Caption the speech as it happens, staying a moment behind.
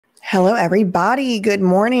Hello, everybody. Good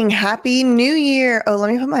morning. Happy New Year. Oh, let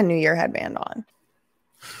me put my New Year headband on.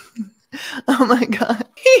 Oh my God.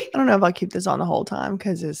 I don't know if I'll keep this on the whole time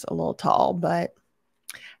because it's a little tall, but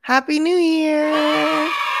Happy New Year.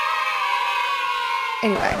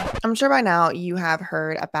 Anyway, I'm sure by now you have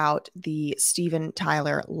heard about the Steven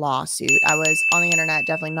Tyler lawsuit. I was on the internet,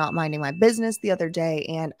 definitely not minding my business the other day,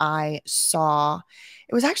 and I saw,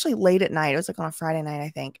 it was actually late at night. It was like on a Friday night, I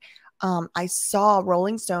think. I saw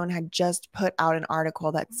Rolling Stone had just put out an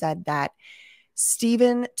article that said that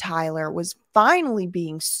Steven Tyler was finally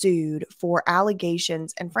being sued for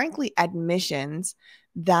allegations and frankly admissions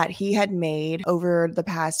that he had made over the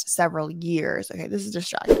past several years. Okay, this is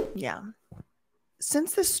distracting. Yeah.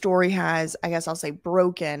 Since this story has, I guess I'll say,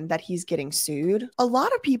 broken that he's getting sued, a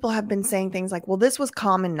lot of people have been saying things like, well, this was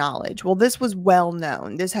common knowledge. Well, this was well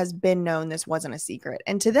known. This has been known. This wasn't a secret.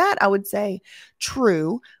 And to that, I would say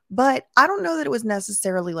true, but I don't know that it was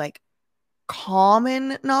necessarily like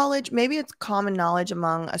common knowledge. Maybe it's common knowledge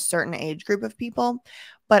among a certain age group of people,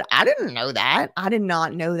 but I didn't know that. I did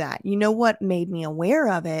not know that. You know what made me aware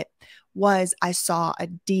of it was I saw a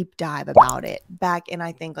deep dive about it back in,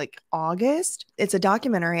 I think, like August. It's a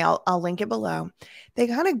documentary. I'll link it below. They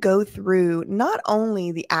kind of go through not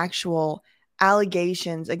only the actual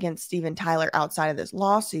allegations against Steven Tyler outside of this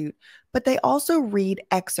lawsuit, but they also read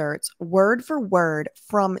excerpts word for word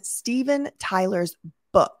from Steven Tyler's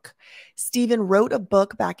book. Steven wrote a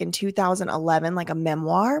book back in 2011, like a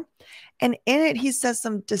memoir. And in it, he says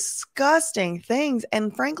some disgusting things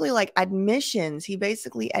and frankly, like admissions. He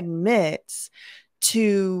basically admits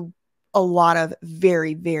to a lot of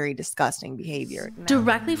very, very disgusting behavior.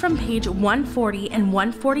 Directly from page 140 and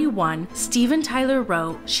 141, Steven Tyler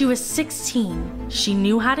wrote, "She was 16. She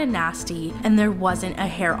knew how to nasty and there wasn't a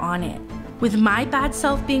hair on it. With my bad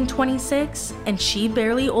self being 26 and she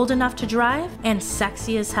barely old enough to drive and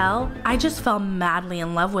sexy as hell, I just fell madly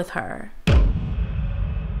in love with her."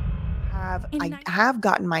 I have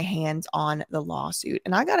gotten my hands on the lawsuit,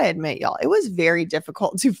 and I gotta admit, y'all, it was very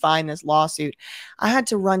difficult to find this lawsuit. I had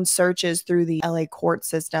to run searches through the LA court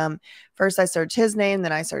system. First, I searched his name,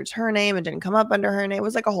 then I searched her name. It didn't come up under her name. It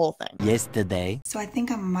was like a whole thing. Yesterday. So I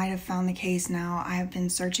think I might have found the case now. I have been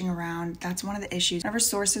searching around. That's one of the issues. Whenever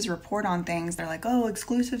sources report on things, they're like, oh,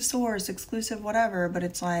 exclusive source, exclusive whatever, but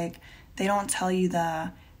it's like they don't tell you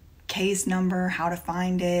the case number, how to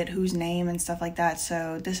find it, whose name and stuff like that.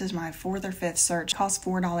 So this is my fourth or fifth search. It costs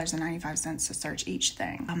 $4.95 to search each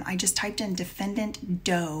thing. I just typed in defendant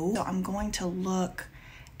Doe. So I'm going to look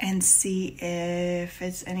and see if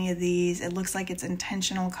it's any of these. It looks like it's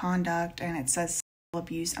intentional conduct and it says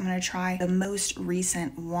abuse. I'm going to try the most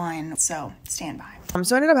recent one. So stand by.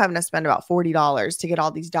 So I ended up having to spend about $40 to get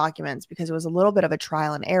all these documents because it was a little bit of a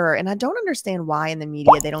trial and error. And I don't understand why in the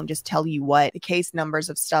media they don't just tell you what the case numbers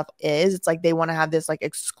of stuff is. It's like they want to have this like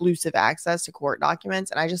exclusive access to court documents.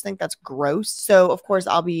 And I just think that's gross. So of course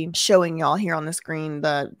I'll be showing y'all here on the screen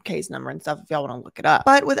the case number and stuff if y'all want to look it up.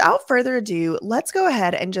 But without further ado, let's go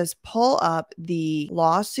ahead and just pull up the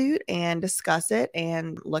lawsuit and discuss it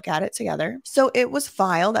and look at it together. So it was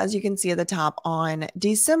filed, as you can see at the top, on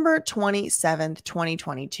December 27th,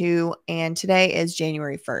 2022, and today is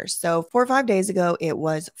January 1st. So 4 or 5 days ago, it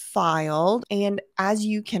was filed. And as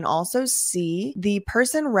you can also see, the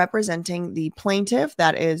person representing the plaintiff,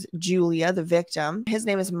 that is Julia, the victim, his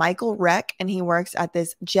name is Michael Reck, and he works at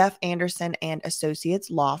this Jeff Anderson and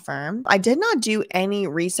Associates law firm. I did not do any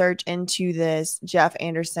research into this Jeff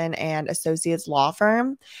Anderson and Associates law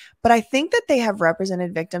firm, but I think that they have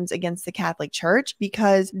represented victims against the Catholic Church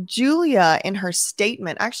because Julia, in her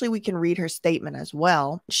statement, actually, we can read her statement as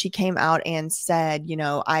well. She came out and said, you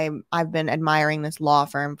know, I've been admiring this law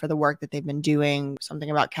firm for the work that they've been doing,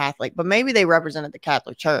 something about Catholic, but maybe they represented the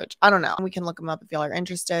Catholic Church. I don't know. We can look them up if y'all are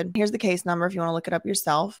interested. Here's the case number if you want to look it up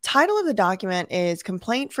yourself. Title of the document is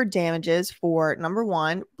Complaint for Damages for number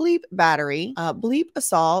 1, bleep battery, bleep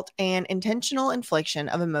assault, and intentional infliction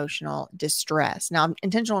of emotional distress. Now,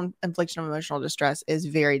 intentional infliction of emotional distress is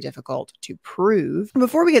very difficult to prove.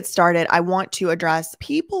 Before we get started, I want to address,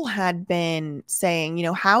 people had been saying, you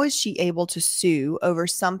know, how is she able to sue over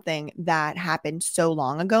something that happened so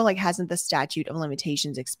long ago? Like, hasn't the statute of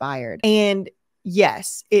limitations expired? And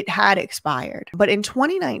yes, it had expired. But in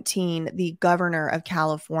 2019, the governor of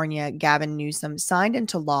California, Gavin Newsom, signed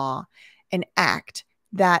into law an act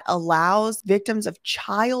that allows victims of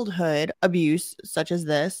childhood abuse, such as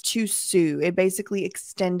this, to sue. It basically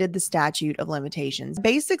extended the statute of limitations.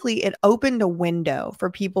 Basically, it opened a window for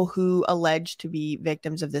people who allege to be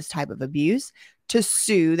victims of this type of abuse to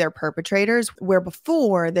sue their perpetrators, where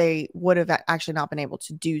before they would have actually not been able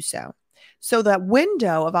to do so. So that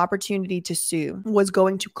window of opportunity to sue was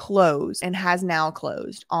going to close and has now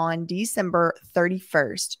closed on December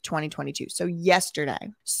 31st, 2022. So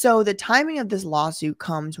yesterday. So the timing of this lawsuit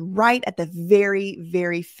comes right at the very,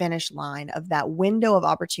 very finish line of that window of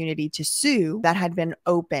opportunity to sue that had been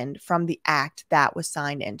opened from the act that was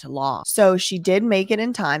signed into law. So she did make it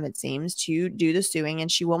in time, it seems, to do the suing,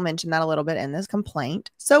 and she will mention that a little bit in this complaint.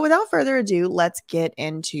 So without further ado, let's get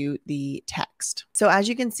into the text. So as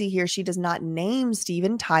you can see here, she does not name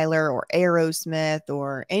Steven Tyler or Aerosmith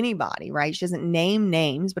or anybody, right? She doesn't name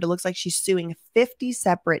names, but it looks like she's suing 50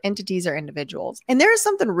 separate entities or individuals. And there is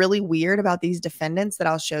something really weird about these defendants that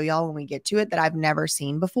I'll show y'all when we get to it that I've never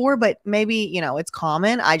seen before, but maybe, you know, it's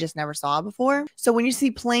common. I just never saw it before. So when you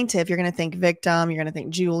see plaintiff, you're going to think victim, you're going to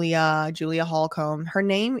think Julia Holcomb. Her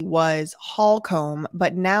name was Holcomb,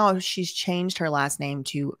 but now she's changed her last name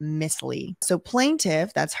to Miss Lee. So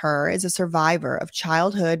plaintiff, that's her, is a survivor of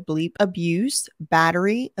childhood abuse,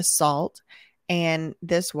 battery, assault, and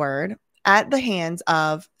this word, at the hands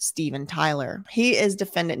of Steven Tyler. He is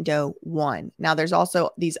defendant Doe 1. Now, there's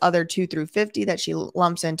also these other 2 through 50 that she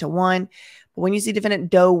lumps into one. But when you see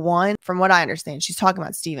defendant Doe 1, from what I understand, she's talking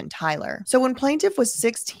about Steven Tyler. So when plaintiff was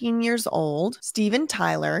 16 years old, Steven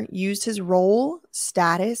Tyler used his role,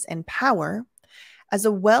 status, and power as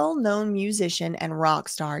a well-known musician and rock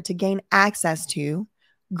star to gain access to,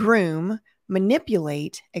 groom,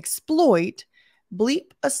 manipulate, exploit,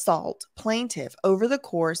 assault plaintiff over the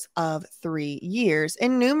course of 3 years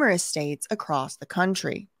in numerous states across the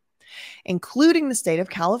country, including the state of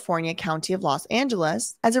California, County of Los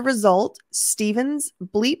Angeles. As a result, Steven's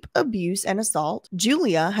abuse and assault,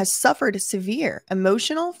 Julia has suffered severe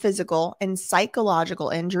emotional, physical, and psychological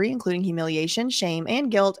injury, including humiliation, shame, and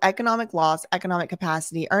guilt, economic loss, economic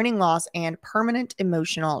capacity, earning loss, and permanent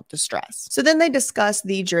emotional distress. So then they discuss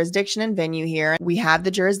the jurisdiction and venue here. We have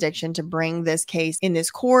the jurisdiction to bring this case in this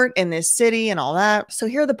court, in this city, and all that. So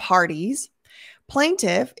here are the parties.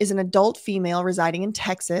 Plaintiff is an adult female residing in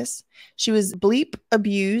Texas. She was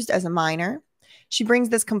abused as a minor. She brings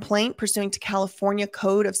this complaint pursuant to California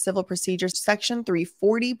Code of Civil Procedures, Section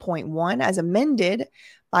 340.1, as amended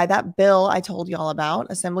by that bill I told y'all about,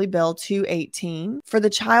 Assembly Bill 218, for the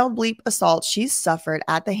child assault she's suffered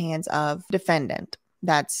at the hands of defendant.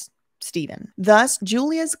 That's Steven. Thus,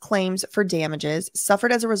 Julia's claims for damages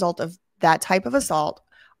suffered as a result of that type of assault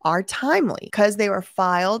are timely because they were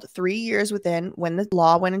filed 3 years within when the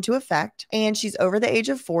law went into effect, and she's over the age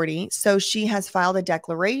of 40. So she has filed a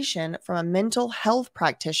declaration from a mental health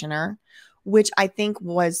practitioner, which I think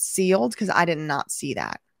was sealed because I did not see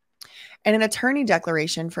that, and an attorney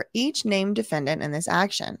declaration for each named defendant in this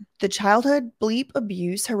action. The childhood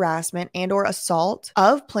abuse, harassment, and or assault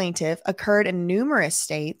of plaintiff occurred in numerous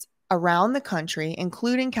states around the country,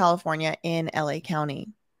 including California in LA County.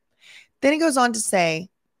 Then it goes on to say,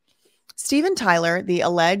 Steven Tyler, the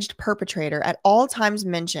alleged perpetrator at all times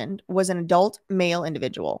mentioned, was an adult male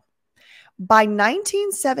individual. By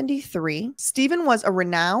 1973, Steven was a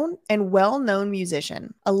renowned and well-known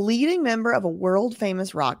musician, a leading member of a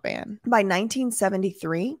world-famous rock band. By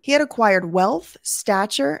 1973, he had acquired wealth,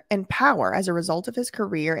 stature, and power as a result of his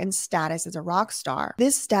career and status as a rock star.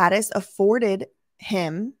 This status afforded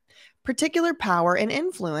him particular power and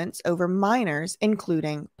influence over minors,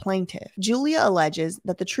 including plaintiff. Julia alleges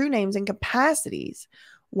that the true names and capacities,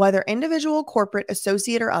 whether individual, corporate,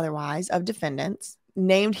 associate, or otherwise, of defendants,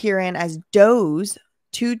 named herein as Does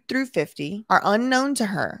 2 through 50, are unknown to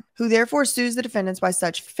her, who therefore sues the defendants by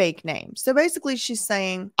such fake names. So basically she's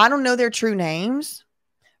saying, I don't know their true names,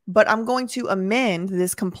 but I'm going to amend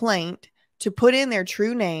this complaint to put in their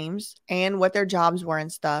true names and what their jobs were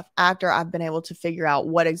and stuff after I've been able to figure out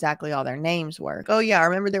what exactly all their names were. Oh yeah, I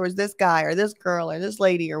remember there was this guy or this girl or this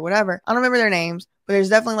lady or whatever. I don't remember their names, but there's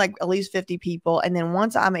definitely like at least 50 people. And then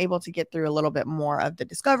once I'm able to get through a little bit more of the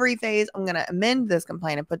discovery phase, I'm going to amend this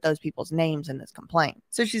complaint and put those people's names in this complaint.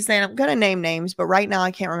 So she's saying, I'm going to name names, but right now I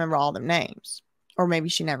can't remember all them names. Or maybe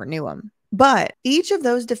she never knew them. But each of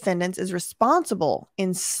those defendants is responsible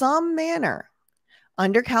in some manner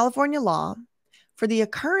under California law for the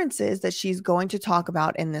occurrences that she's going to talk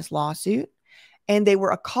about in this lawsuit, and they were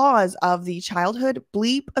a cause of the childhood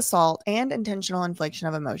assault and intentional infliction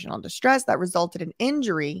of emotional distress that resulted in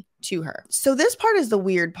injury to her. So this part is the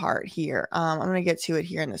weird part here. I'm going to get to it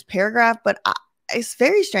here in this paragraph, but it's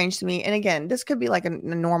very strange to me. And again, this could be like a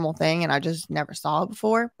normal thing, and I just never saw it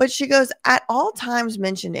before. But she goes, at all times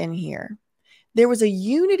mentioned in here, there was a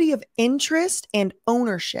unity of interest and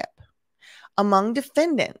ownership among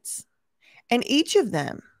defendants, and each of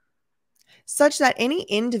them, such that any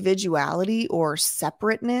individuality or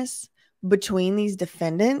separateness between these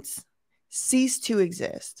defendants ceased to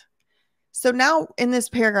exist. So now in this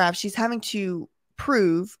paragraph, she's having to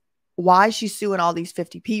prove why she's suing all these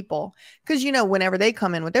 50 people. Because, you know, whenever they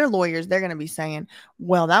come in with their lawyers, they're going to be saying,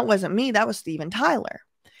 well, that wasn't me. That was Steven Tyler.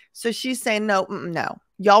 So she's saying, no, no,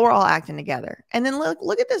 y'all were all acting together. And then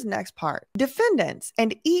look at this next part. Defendants,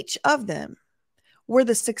 and each of them were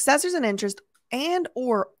the successors in interest and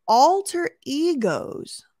or alter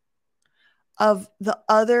egos of the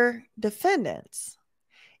other defendants.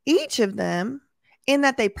 Each of them, in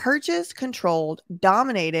that they purchased, controlled,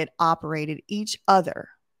 dominated, operated each other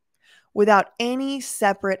without any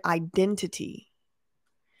separate identity.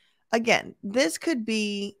 Again, this could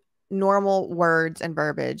be normal words and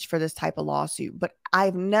verbiage for this type of lawsuit, but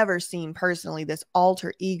I've never seen personally this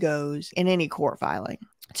alter egos in any court filing.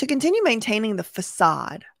 To continue maintaining the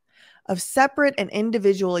facade of separate and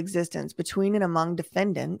individual existence between and among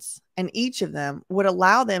defendants, and each of them would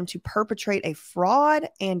allow them to perpetrate a fraud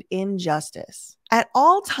and injustice. At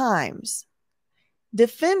all times,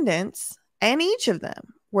 defendants and each of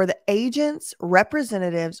them were the agents,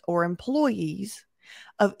 representatives, or employees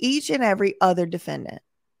of each and every other defendant.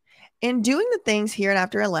 In doing the things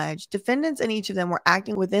hereinafter alleged, defendants and each of them were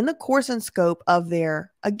acting within the course and scope of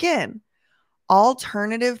their, again,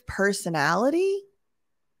 alternative personality,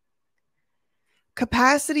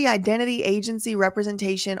 capacity, identity, agency,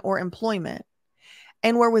 representation, or employment,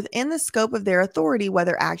 and were within the scope of their authority,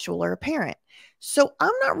 whether actual or apparent. So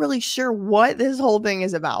I'm not really sure what this whole thing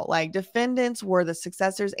is about. Like, defendants were the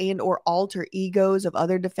successors and or alter egos of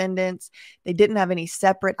other defendants. They didn't have any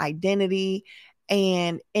separate identity.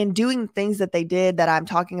 And in doing things that they did that I'm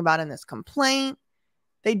talking about in this complaint,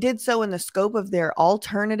 they did so in the scope of their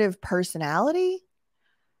alternative personality.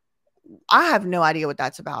 I have no idea what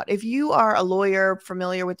that's about. If you are a lawyer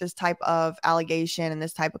familiar with this type of allegation and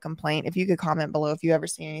this type of complaint, if you could comment below if you ever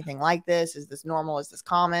seen anything like this. Is this normal? Is this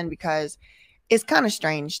common? Because it's kind of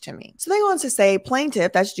strange to me. So they go on to say,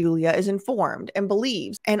 plaintiff, that's Julia, is informed and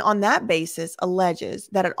believes, and on that basis alleges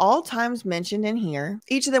that at all times mentioned in here,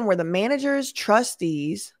 each of them were the managers,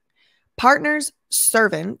 trustees, partners,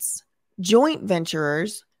 servants, joint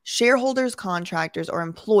venturers, shareholders, contractors, or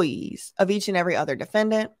employees of each and every other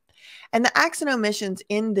defendant. And the acts and omissions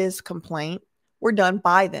in this complaint were done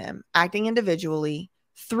by them, acting individually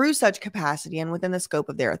through such capacity and within the scope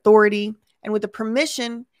of their authority and with the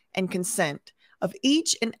permission and consent of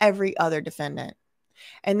each and every other defendant.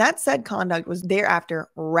 And that said conduct was thereafter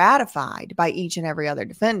ratified by each and every other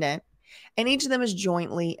defendant, and each of them is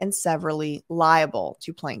jointly and severally liable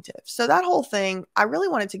to plaintiffs. So that whole thing, I really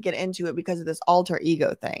wanted to get into it because of this alter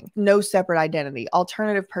ego thing. No separate identity,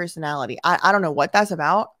 alternative personality. I don't know what that's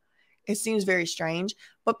about. It seems very strange.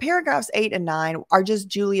 But paragraphs 8 and 9 are just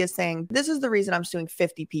Julia saying, this is the reason I'm suing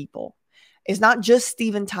 50 people. It's not just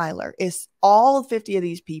Steven Tyler. It's all 50 of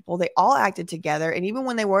these people. They all acted together. And even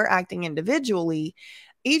when they were acting individually,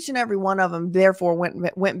 each and every one of them therefore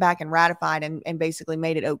went back and ratified and basically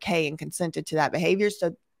made it okay and consented to that behavior.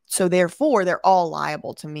 So therefore, they're all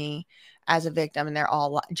liable to me as a victim, and they're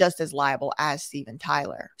all just as liable as Steven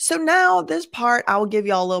Tyler. So now this part, I will give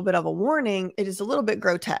y'all a little bit of a warning. It is a little bit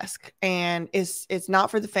grotesque, and it's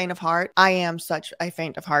not for the faint of heart. I am such a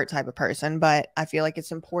faint of heart type of person, but I feel like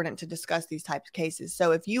it's important to discuss these types of cases.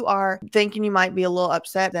 So if you are thinking you might be a little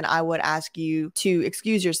upset, then I would ask you to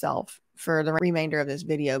excuse yourself for the remainder of this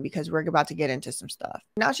video, because we're about to get into some stuff.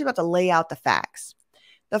 Now she's about to lay out the facts.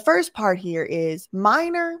 The first part here is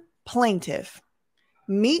minor plaintiff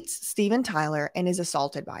meets Steven Tyler and is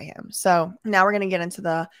assaulted by him. So now we're going to get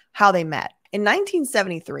into how they met. In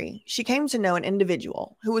 1973, she came to know an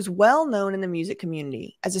individual who was well known in the music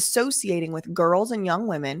community as associating with girls and young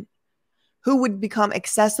women who would become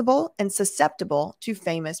accessible and susceptible to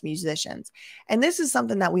famous musicians. And this is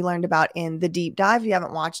something that we learned about in the deep dive. If you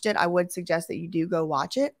haven't watched it, I would suggest that you do go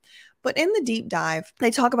watch it. But in the deep dive,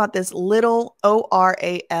 they talk about this little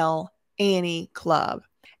ORAL Annie club.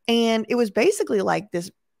 And it was basically like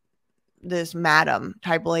this madam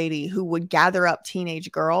type lady who would gather up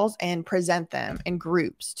teenage girls and present them in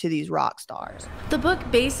groups to these rock stars. The book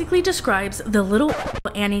basically describes the Little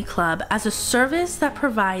Annie Club as a service that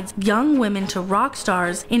provides young women to rock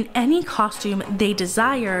stars in any costume they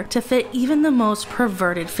desire to fit even the most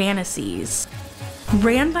perverted fantasies.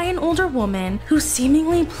 Ran by an older woman who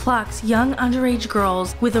seemingly plucks young underage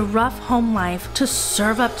girls with a rough home life to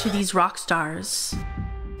serve up to these rock stars.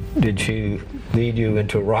 Did she lead you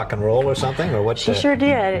into rock and roll or something, or what? She sure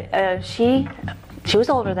did. She She was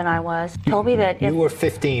older than I was. Told me that You were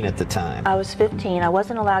 15 at the time. I was 15. I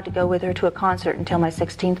wasn't allowed to go with her to a concert until my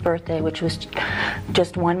 16th birthday, which was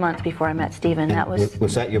just 1 month before I met Stephen. And that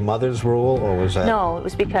was that your mother's rule, or was that? No, it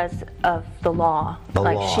was because of the law. The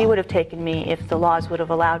like law. She would have taken me if the laws would have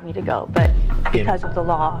allowed me to go, but because of the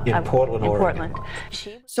law in Portland, Oregon.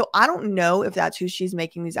 So I don't know if that's who she's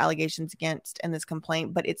making these allegations against in this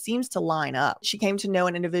complaint, but it seems to line up. She came to know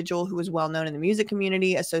an individual who was well known in the music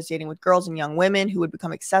community, associating with girls and young women who would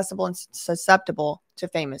become accessible and susceptible to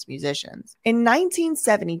famous musicians. In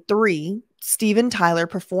 1973, Steven Tyler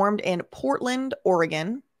performed in Portland,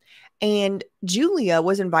 Oregon, and Julia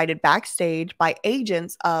was invited backstage by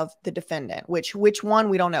agents of the defendant, which one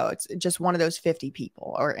we don't know. It's just one of those 50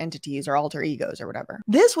 people or entities or alter egos or whatever.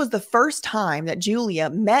 This was the first time that Julia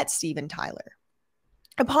met Steven Tyler.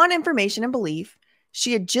 Upon information and belief,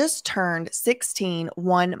 she had just turned 16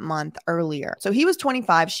 1 month earlier. So he was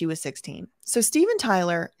 25, she was 16. So Steven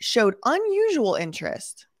Tyler showed unusual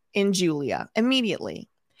interest in Julia immediately.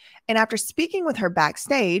 And after speaking with her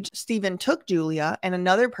backstage, Steven took Julia and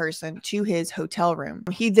another person to his hotel room.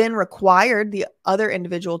 He then required the other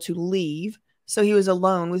individual to leave, so he was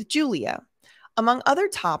alone with Julia. Among other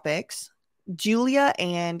topics, Julia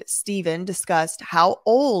and Steven discussed how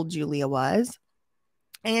old Julia was,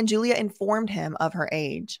 and Julia informed him of her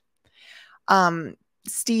age.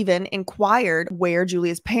 Steven inquired where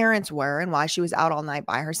Julia's parents were and why she was out all night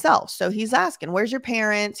by herself. So he's asking, where's your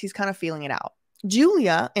parents? He's kind of feeling it out.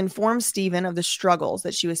 Julia informed Steven of the struggles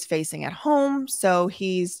that she was facing at home. So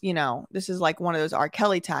he's, this is like one of those R.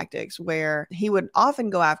 Kelly tactics where he would often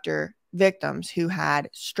go after victims who had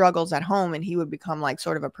struggles at home, and he would become like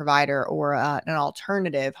sort of a provider or an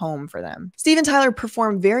alternative home for them. Steven Tyler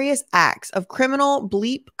performed various acts of criminal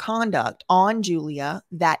bleep conduct on Julia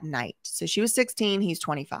that night. So she was 16, he's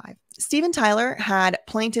 25. Steven Tyler had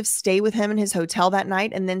plaintiffs stay with him in his hotel that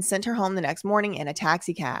night and then sent her home the next morning in a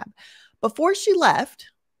taxi cab. Before she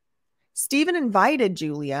left, Steven invited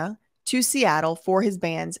Julia to Seattle for his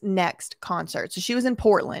band's next concert. So she was in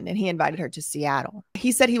Portland and he invited her to Seattle.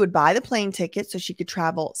 He said he would buy the plane ticket so she could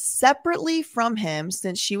travel separately from him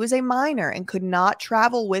since she was a minor and could not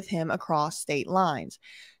travel with him across state lines.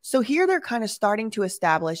 So here they're kind of starting to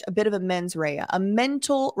establish a bit of a mens rea, a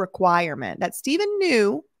mental requirement that Steven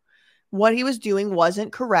knew what he was doing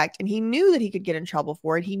wasn't correct, and he knew that he could get in trouble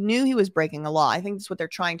for it. He knew he was breaking the law. I think that's what they're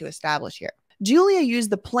trying to establish here. Julia used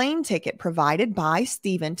the plane ticket provided by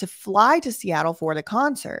Steven to fly to Seattle for the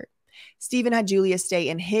concert. Steven had Julia stay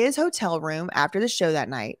in his hotel room after the show that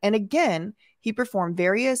night. And again, he performed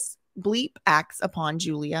various bleep acts upon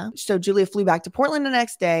Julia. So Julia flew back to Portland the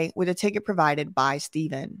next day with a ticket provided by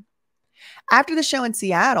Steven. After the show in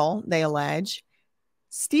Seattle, they allege,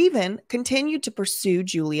 Steven continued to pursue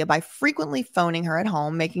Julia by frequently phoning her at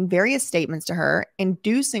home, making various statements to her,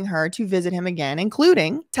 inducing her to visit him again,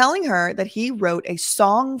 including telling her that he wrote a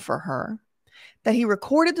song for her, that he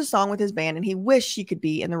recorded the song with his band, and he wished she could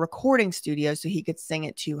be in the recording studio so he could sing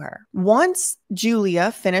it to her. Once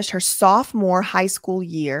Julia finished her sophomore high school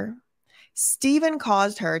year, Steven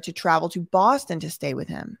caused her to travel to Boston to stay with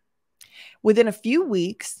him. Within a few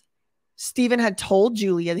weeks, Steven had told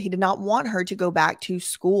Julia that he did not want her to go back to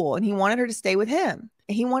school and he wanted her to stay with him.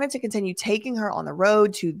 He wanted to continue taking her on the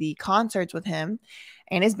road to the concerts with him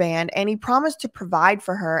and his band, and he promised to provide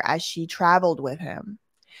for her as she traveled with him.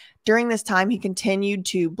 During this time, he continued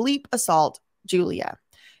to bleep assault Julia.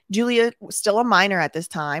 Julia, still a minor at this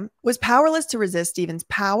time, was powerless to resist Steven's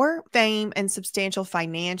power, fame, and substantial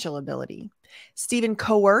financial ability. Steven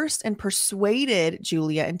coerced and persuaded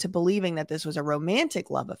Julia into believing that this was a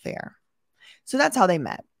romantic love affair. So that's how they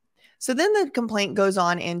met. So then the complaint goes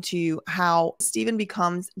on into how Steven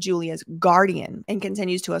becomes Julia's guardian and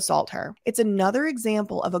continues to assault her. It's another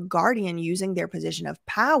example of a guardian using their position of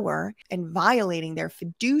power and violating their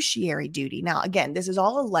fiduciary duty. Now, again, this is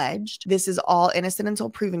all alleged. This is all innocent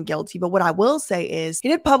until proven guilty. But what I will say is he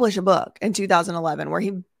did publish a book in 2011 where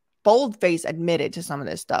he bold-faced admitted to some of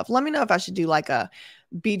this stuff. Let me know if I should do like a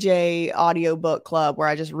BJ audiobook club where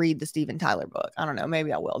I just read the Steven Tyler book. I don't know.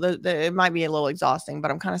 Maybe I will. It might be a little exhausting,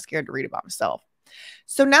 but I'm kind of scared to read it by myself.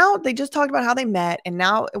 So now they just talked about how they met, and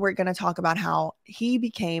now we're going to talk about how he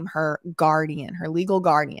became her guardian, her legal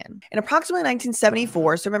guardian. In approximately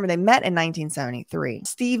 1974, so remember they met in 1973,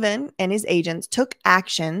 Steven and his agents took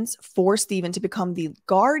actions for Steven to become the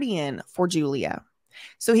guardian for Julia,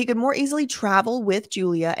 so he could more easily travel with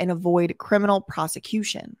Julia and avoid criminal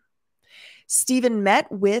prosecution. Steven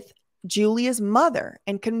met with Julia's mother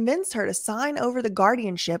and convinced her to sign over the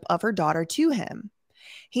guardianship of her daughter to him.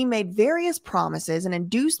 He made various promises and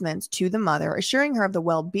inducements to the mother, assuring her of the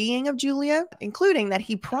well-being of Julia, including that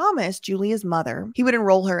he promised Julia's mother he would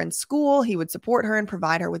enroll her in school, he would support her and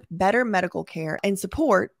provide her with better medical care and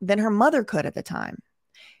support than her mother could at the time.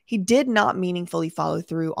 He did not meaningfully follow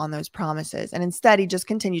through on those promises, and instead he just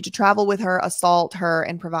continued to travel with her, assault her,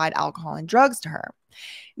 and provide alcohol and drugs to her.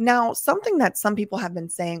 Now, something that some people have been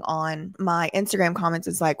saying on my Instagram comments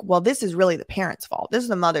is like, well, this is really the parents' fault. This is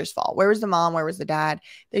the mother's fault. Where was the mom? Where was the dad?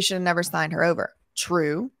 They should have never signed her over.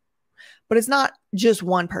 True, but it's not just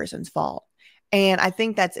one person's fault. And I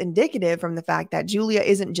think that's indicative from the fact that Julia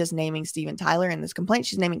isn't just naming Steven Tyler in this complaint.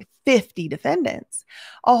 She's naming 50 defendants.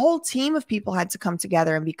 A whole team of people had to come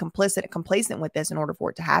together and be complicit and complacent with this in order for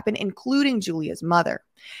it to happen, including Julia's mother.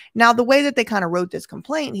 Now, the way that they kind of wrote this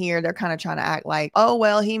complaint here, they're kind of trying to act like, oh,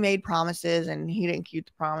 well, he made promises and he didn't keep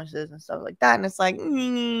the promises and stuff like that. And it's like,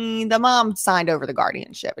 the mom signed over the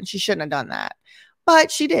guardianship and she shouldn't have done that.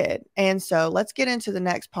 But she did. And so let's get into the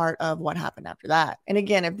next part of what happened after that. And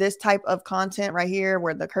again, if this type of content right here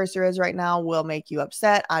where the cursor is right now will make you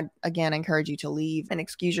upset, I again encourage you to leave and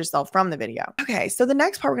excuse yourself from the video. Okay, so the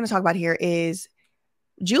next part we're going to talk about here is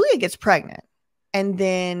Julia gets pregnant and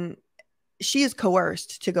then she is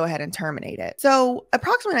coerced to go ahead and terminate it. So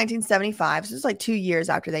approximately 1975, so this is like 2 years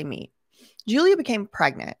after they meet, Julia became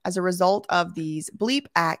pregnant as a result of these bleep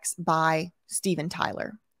acts by Steven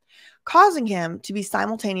Tyler, causing him to be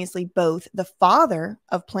simultaneously both the father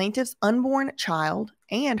of plaintiff's unborn child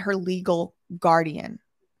and her legal guardian.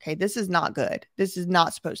 Okay, this is not good. This is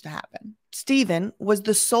not supposed to happen. Steven was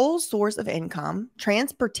the sole source of income,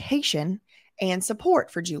 transportation, and support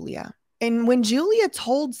for Julia. And when Julia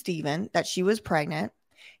told Steven that she was pregnant,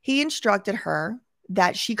 he instructed her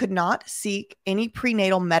that she could not seek any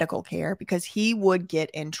prenatal medical care because he would get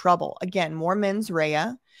in trouble. Again, more mens rea,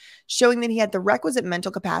 showing that he had the requisite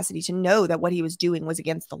mental capacity to know that what he was doing was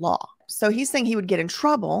against the law. So he's saying he would get in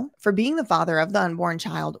trouble for being the father of the unborn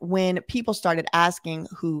child when people started asking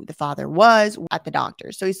who the father was at the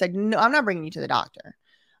doctor. So he said, no, I'm not bringing you to the doctor.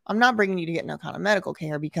 I'm not bringing you to get no kind of medical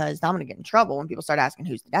care because I'm going to get in trouble when people start asking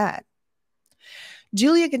who's the dad.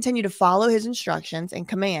 Julia continued to follow his instructions and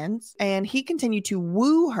commands, and he continued to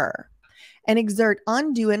woo her and exert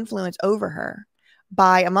undue influence over her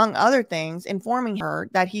by, among other things, informing her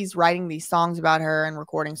that he's writing these songs about her and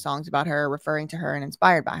recording songs about her, referring to her and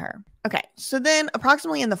inspired by her. Okay, so then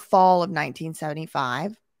approximately in the fall of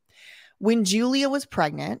 1975, when Julia was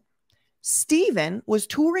pregnant, Steven was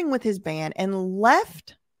touring with his band and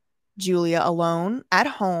left Julia alone at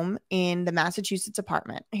home in the Massachusetts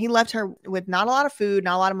apartment. He left her with not a lot of food,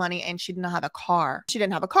 not a lot of money, and she did not have a car. She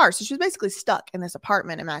didn't have a car, so she was basically stuck in this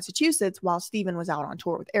apartment in Massachusetts while Steven was out on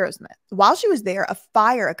tour with Aerosmith. While she was there, a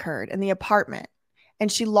fire occurred in the apartment,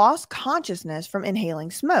 and she lost consciousness from inhaling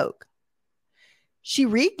smoke. She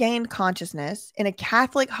regained consciousness in a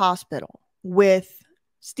Catholic hospital with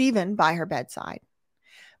Steven by her bedside.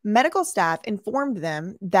 Medical staff informed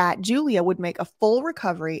them that Julia would make a full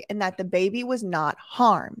recovery and that the baby was not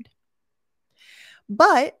harmed.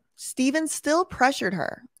 But Steven still pressured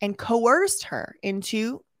her and coerced her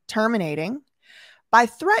into terminating by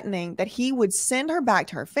threatening that he would send her back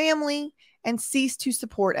to her family and cease to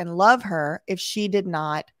support and love her if she did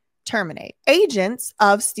not terminate. Agents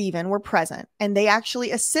of Steven were present and they actually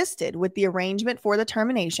assisted with the arrangement for the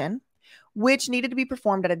termination, which needed to be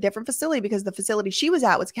performed at a different facility because the facility she was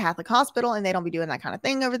at was a Catholic hospital and they don't be doing that kind of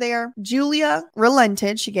thing over there. Julia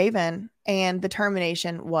relented, she gave in, and the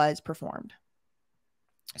termination was performed.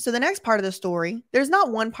 So the next part of the story, there's not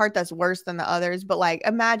one part that's worse than the others, but like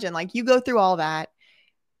imagine like you go through all that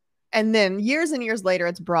and then years and years later,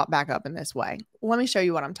 it's brought back up in this way. Let me show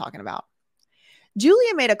you what I'm talking about.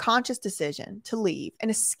 Julia made a conscious decision to leave and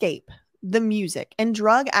escape the music and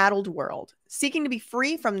drug-addled world, seeking to be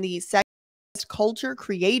free from the sex culture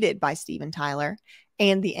created by Steven Tyler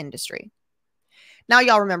and the industry. Now,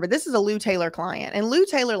 y'all remember, this is a Lou Taylor client, and Lou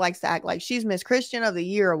Taylor likes to act like she's Miss Christian of the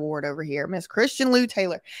Year award over here, Miss Christian Lou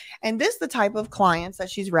Taylor. And this is the type of clients that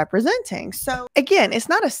she's representing. So again, it's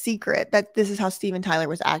not a secret that this is how Steven Tyler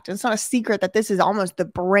was acting. It's not a secret that this is almost the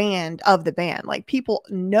brand of the band. Like people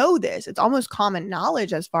know this. It's almost common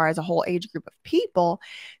knowledge as far as a whole age group of people.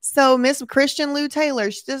 So Miss Christian Lou Taylor,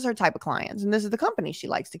 this is her type of clients, and this is the company she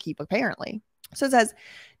likes to keep apparently. So it says,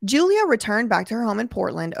 Julia returned back to her home in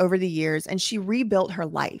Portland over the years and she rebuilt her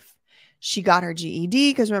life. She got her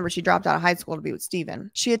GED because remember, she dropped out of high school to be with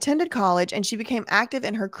Steven. She attended college and she became active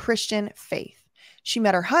in her Christian faith. She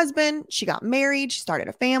met her husband, she got married, she started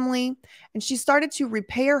a family, and she started to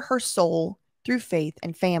repair her soul through faith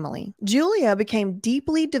and family. Julia became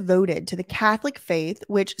deeply devoted to the Catholic faith,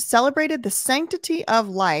 which celebrated the sanctity of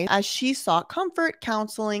life as she sought comfort,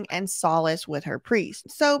 counseling, and solace with her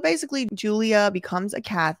priest. So basically, Julia becomes a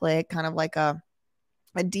Catholic, kind of like a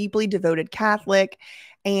deeply devoted Catholic.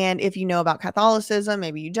 And if you know about Catholicism,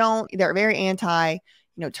 maybe you don't, they're very anti,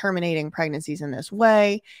 terminating pregnancies in this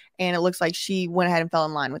way. And it looks like she went ahead and fell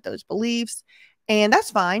in line with those beliefs. And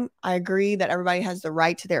that's fine. I agree that everybody has the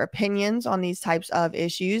right to their opinions on these types of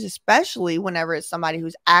issues, especially whenever it's somebody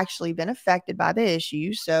who's actually been affected by the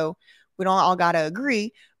issue. So we don't all got to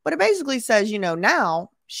agree. But it basically says, now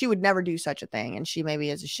she would never do such a thing. And she maybe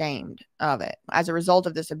is ashamed of it. As a result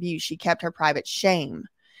of this abuse, she kept her private shame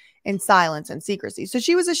in silence and secrecy. So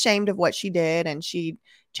she was ashamed of what she did, and she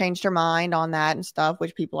changed her mind on that and stuff,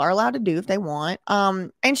 which people are allowed to do if they want.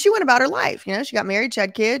 And she went about her life. She got married, she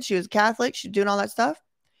had kids, she was Catholic, she was doing all that stuff.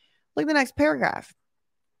 Look at the next paragraph.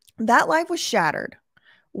 That life was shattered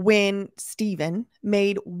when Stephen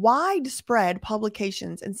made widespread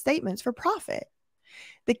publications and statements for profit.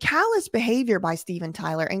 The callous behavior by Steven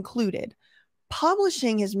Tyler included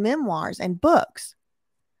publishing his memoirs and books,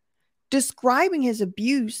 describing his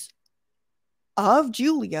abuse of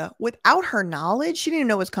Julia without her knowledge. She didn't even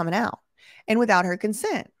know what was coming out, and without her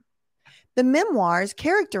consent. The memoirs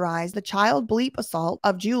characterized the child bleep assault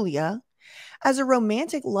of Julia as a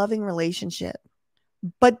romantic, loving relationship,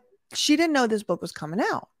 but she didn't know this book was coming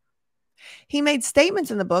out. He made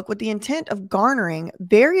statements in the book with the intent of garnering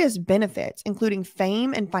various benefits, including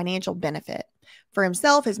fame and financial benefit, for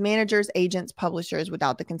himself, his managers, agents, publishers,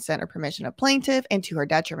 without the consent or permission of plaintiff, and to her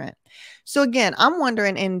detriment. So again, I'm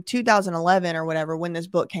wondering, in 2011 or whatever, when this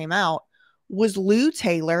book came out, was Lou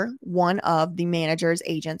Taylor one of the managers,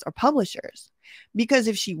 agents, or publishers? Because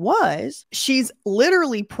if she was, she's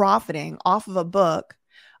literally profiting off of a book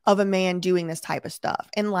of a man doing this type of stuff.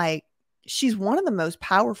 And she's one of the most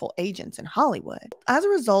powerful agents in Hollywood. As a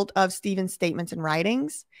result of Stephen's statements and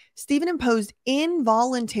writings, Stephen imposed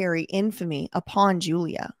involuntary infamy upon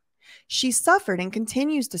Julia. She suffered and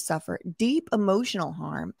continues to suffer deep emotional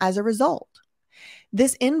harm as a result.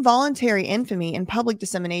 This involuntary infamy and public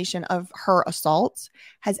dissemination of her assaults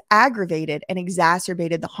has aggravated and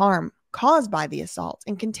exacerbated the harm caused by the assaults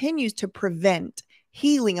and continues to prevent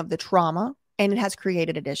healing of the trauma, and it has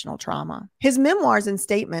created additional trauma. His memoirs and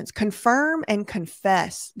statements confirm and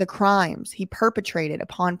confess the crimes he perpetrated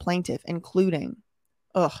upon plaintiff, including,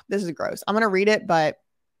 this is gross. I'm going to read it, but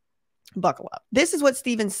buckle up. This is what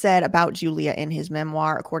Stephen said about Julia in his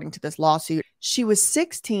memoir, according to this lawsuit. She was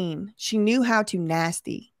 16. She knew how to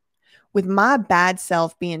nasty. With my bad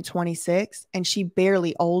self being 26 and she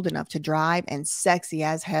barely old enough to drive and sexy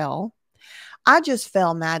as hell, I just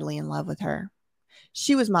fell madly in love with her.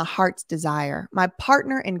 She was my heart's desire, my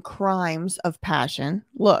partner in crimes of passion.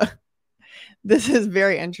 Look, this is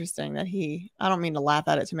very interesting that I don't mean to laugh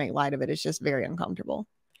at it to make light of it. It's just very uncomfortable.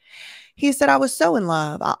 He said, I was so in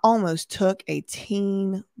love, I almost took a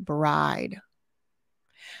teen bride.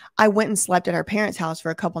 I went and slept at her parents' house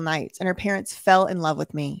for a couple nights, and her parents fell in love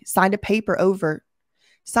with me, signed a paper over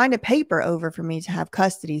for me to have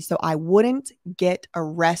custody so I wouldn't get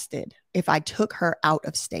arrested if I took her out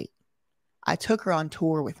of state. I took her on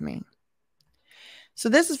tour with me. So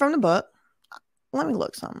this is from the book. Let me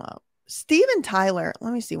look something up. Steven Tyler,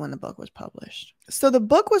 let me see when the book was published. So the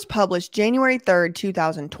book was published January 3rd,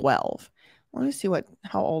 2012. Let me see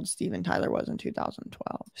how old Steven Tyler was in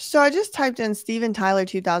 2012. So I just typed in Steven Tyler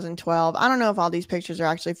 2012. I don't know if all these pictures are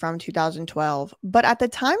actually from 2012, but at the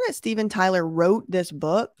time that Steven Tyler wrote this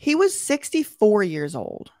book, he was 64 years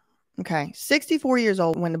old. Okay, 64 years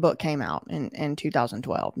old when the book came out in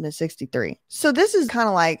 2012, mid 63. So this is kind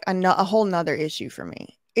of like a whole nother issue for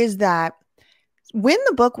me, is that when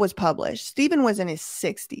the book was published, Stephen was in his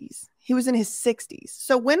 60s. He was in his 60s.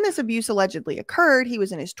 So when this abuse allegedly occurred, he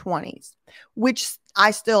was in his 20s, which I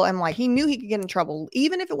still am he knew he could get in trouble.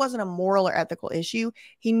 Even if it wasn't a moral or ethical issue,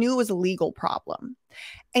 he knew it was a legal problem.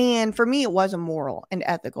 And for me, it was a moral and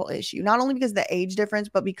ethical issue, not only because of the age difference,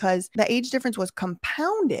 but because the age difference was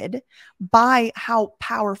compounded by how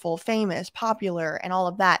powerful, famous, popular, and all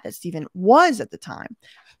of that Stephen was at the time.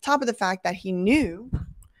 Top of the fact that he knew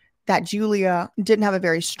that Julia didn't have a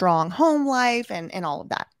very strong home life and all of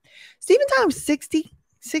that. Steven Tyler was 60,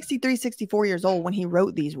 63, 64 years old when he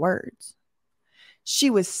wrote these words. She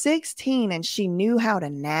was 16 and she knew how to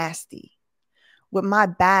nasty. With my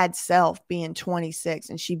bad self being 26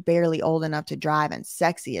 and she barely old enough to drive and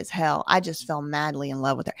sexy as hell, I just fell madly in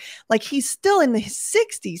love with her. He's still in his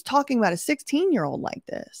 60s talking about a 16-year-old like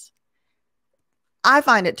this. I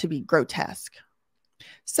find it to be grotesque.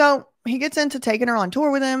 So he gets into taking her on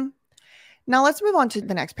tour with him. Now let's move on to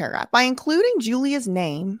the next paragraph. By including Julia's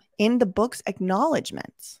name in the book's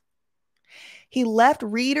acknowledgments, he left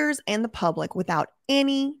readers and the public without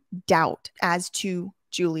any doubt as to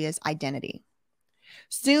Julia's identity.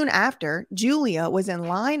 Soon after, Julia was in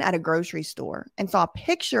line at a grocery store and saw a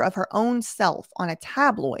picture of her own self on a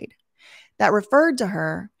tabloid that referred to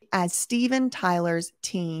her as Steven Tyler's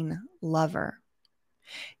teen lover.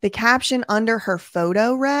 The caption under her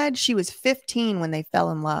photo read, "She was 15 when they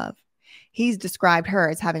fell in love. He's described her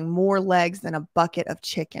as having more legs than a bucket of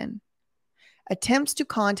chicken." Attempts to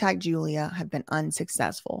contact Julia have been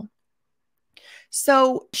unsuccessful.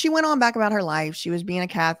 So she went on back about her life. She was being a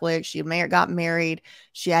Catholic. She got married.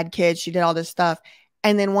 She had kids. She did all this stuff.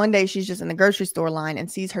 And then one day she's just in the grocery store line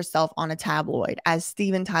and sees herself on a tabloid as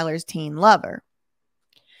Steven Tyler's teen lover.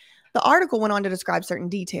 The article went on to describe certain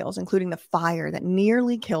details, including the fire that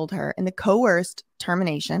nearly killed her and the coerced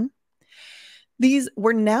termination. These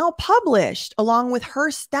were now published along with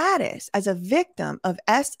her status as a victim of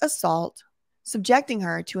assault, subjecting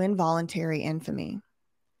her to involuntary infamy.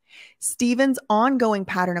 Steven's ongoing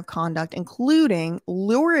pattern of conduct, including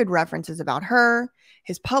lurid references about her,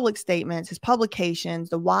 his public statements, his publications,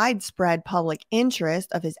 the widespread public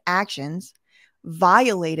interest of his actions,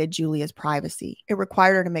 violated Julia's privacy. It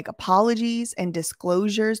required her to make apologies and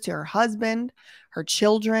disclosures to her husband, her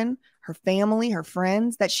children, her family, her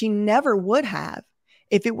friends, that she never would have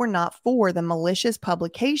if it were not for the malicious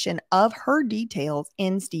publication of her details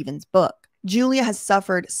in Steven's book. Julia has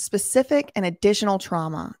suffered specific and additional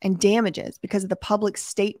trauma and damages because of the public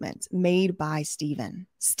statements made by Steven.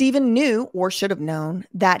 Steven knew, or should have known,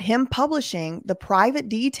 that him publishing the private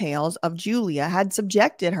details of Julia had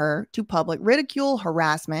subjected her to public ridicule,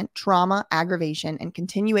 harassment, trauma, aggravation, and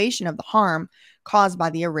continuation of the harm caused by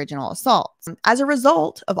the original assault. As a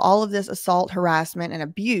result of all of this assault, harassment, and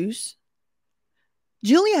abuse,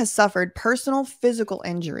 Julia has suffered personal physical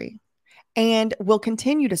injury and will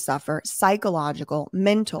continue to suffer psychological,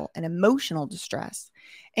 mental, and emotional distress,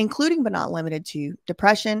 including but not limited to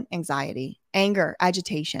depression, anxiety, anger,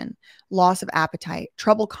 agitation, loss of appetite,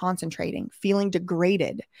 trouble concentrating, feeling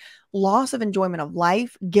degraded, loss of enjoyment of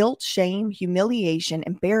life, guilt, shame, humiliation,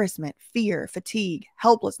 embarrassment, fear, fatigue,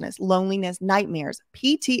 helplessness, loneliness, nightmares,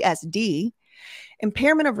 PTSD,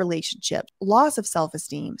 impairment of relationships, loss of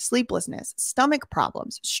self-esteem, sleeplessness, stomach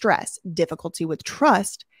problems, stress, difficulty with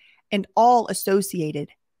trust, and all associated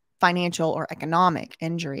financial or economic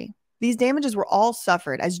injury. These damages were all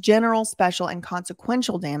suffered as general, special, and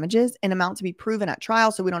consequential damages in amount to be proven at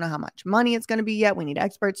trial, so we don't know how much money it's going to be yet. We need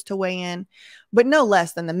experts to weigh in, but no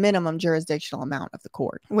less than the minimum jurisdictional amount of the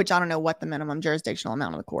court, which I don't know what the minimum jurisdictional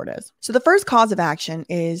amount of the court is. So the first cause of action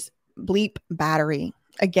is bleep battery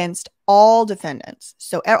against all defendants,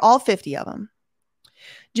 so all 50 of them.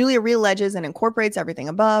 Julia realleges and incorporates everything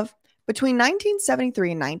above. Between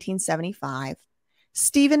 1973 and 1975,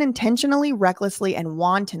 Steven intentionally, recklessly, and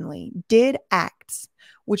wantonly did acts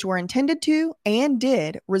which were intended to and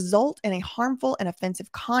did result in a harmful and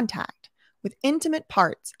offensive contact with intimate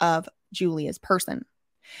parts of Julia's person.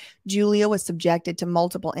 Julia was subjected to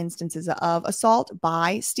multiple instances of assault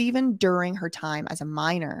by Steven during her time as a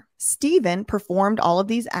minor. Steven performed all of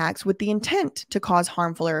these acts with the intent to cause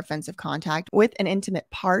harmful or offensive contact with an intimate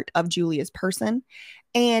part of Julia's person,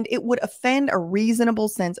 and it would offend a reasonable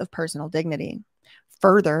sense of personal dignity.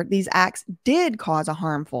 Further, these acts did cause a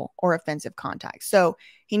harmful or offensive contact. So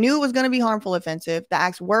he knew it was going to be harmful, offensive. The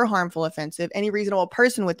acts were harmful, offensive. Any reasonable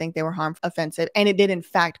person would think they were harmful, offensive, and it did in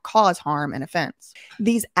fact cause harm and offense.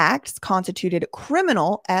 These acts constituted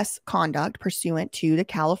criminal conduct pursuant to the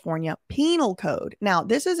California Penal Code. Now,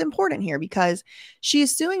 this is important here because she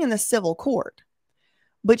is suing in the civil court,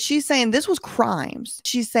 but she's saying this was crimes.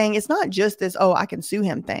 She's saying it's not just this, oh, I can sue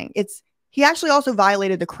him thing. He actually also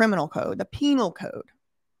violated the criminal code, the penal code.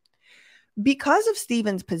 Because of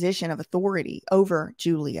Steven's position of authority over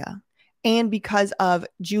Julia, and because of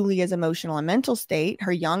Julia's emotional and mental state,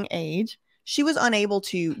 her young age, she was unable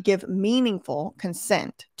to give meaningful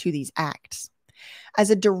consent to these acts. As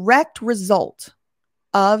a direct result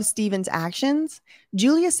of Steven's actions,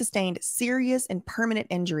 Julia sustained serious and permanent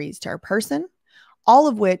injuries to her person, all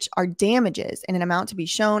of which are damages in an amount to be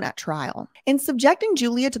shown at trial. In subjecting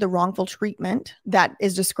Julia to the wrongful treatment that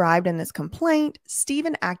is described in this complaint,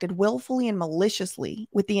 Steven acted willfully and maliciously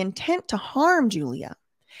with the intent to harm Julia,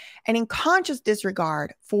 and in conscious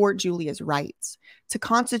disregard for Julia's rights, to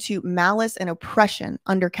constitute malice and oppression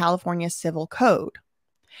under California Civil Code.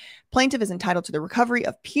 Plaintiff is entitled to the recovery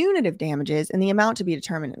of punitive damages in the amount to be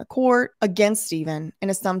determined in the court against Steven and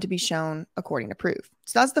a sum to be shown according to proof.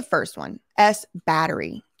 So that's the first one,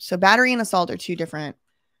 battery. So battery and assault are two different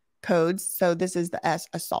codes. So this is the S,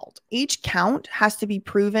 assault. Each count has to be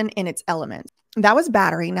proven in its elements. That was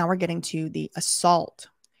battery. Now we're getting to the assault.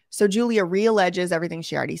 So Julia realleges everything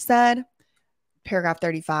she already said. Paragraph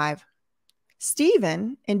 35.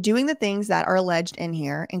 Stephen, in doing the things that are alleged in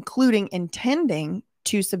here, including intending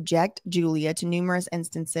to subject Julia to numerous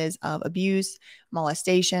instances of abuse,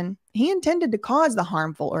 molestation, he intended to cause the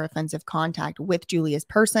harmful or offensive contact with Julia's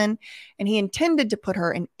person, and he intended to put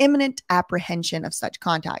her in imminent apprehension of such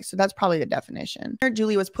contact. So that's probably the definition.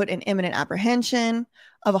 Julia was put in imminent apprehension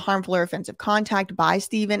of a harmful or offensive contact by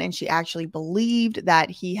Stephen, and she actually believed that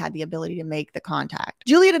he had the ability to make the contact.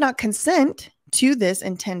 Julia did not consent to this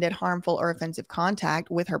intended harmful or offensive contact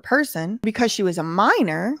with her person because she was a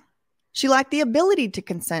minor. She lacked the ability to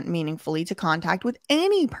consent meaningfully to contact with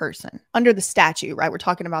any person under the statute, right? We're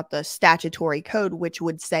talking about the statutory code, which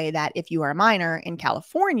would say that if you are a minor in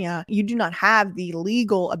California, you do not have the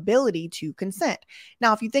legal ability to consent.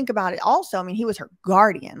 Now, if you think about it also, I mean, he was her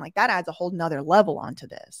guardian. Like that adds a whole nother level onto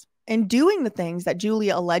this. In doing the things that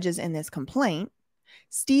Julia alleges in this complaint,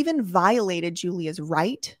 Stephen violated Julia's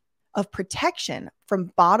right of protection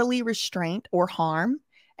from bodily restraint or harm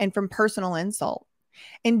and from personal insult.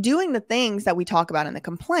 In doing the things that we talk about in the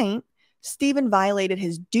complaint, Stephen violated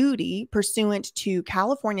his duty pursuant to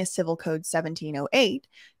California Civil Code 1708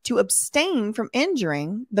 to abstain from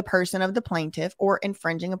injuring the person of the plaintiff or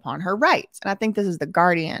infringing upon her rights. And I think this is the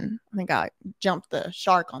guardian. I think I jumped the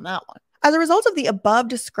shark on that one. As a result of the above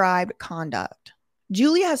described conduct,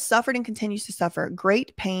 Julia has suffered and continues to suffer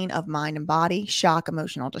great pain of mind and body, shock,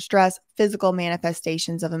 emotional distress, physical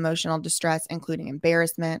manifestations of emotional distress, including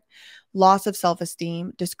embarrassment, loss of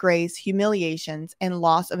self-esteem, disgrace, humiliations, and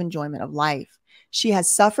loss of enjoyment of life. She has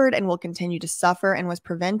suffered and will continue to suffer and was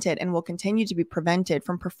prevented and will continue to be prevented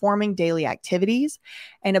from performing daily activities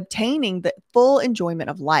and obtaining the full enjoyment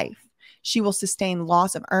of life. She will sustain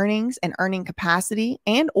loss of earnings and earning capacity,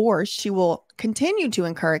 and or she will continue to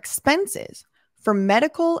incur expenses for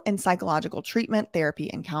medical and psychological treatment,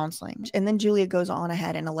 therapy, and counseling. And then Julia goes on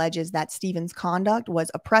ahead and alleges that Stephen's conduct was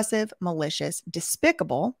oppressive, malicious,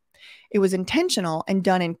 despicable. It was intentional and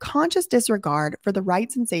done in conscious disregard for the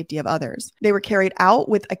rights and safety of others. They were carried out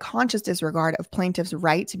with a conscious disregard of plaintiff's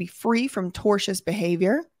right to be free from tortious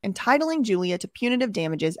behavior, entitling Julia to punitive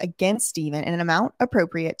damages against Stephen in an amount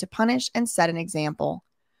appropriate to punish and set an example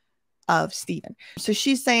of Stephen. So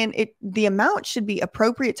she's saying the amount should be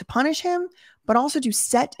appropriate to punish him, but also to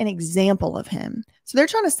set an example of him. So they're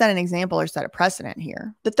trying to set an example or set a precedent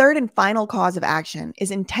here. The third and final cause of action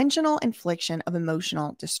is intentional infliction of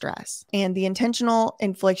emotional distress. And the intentional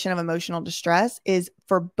infliction of emotional distress is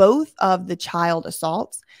for both of the child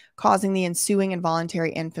assaults, causing the ensuing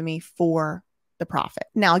involuntary infamy for the prophet.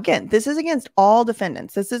 Now, again, this is against all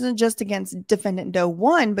defendants. This isn't just against defendant Doe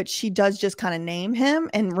 1, but she does just kind of name him.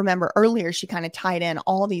 And remember earlier, she kind of tied in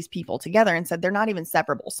all these people together and said they're not even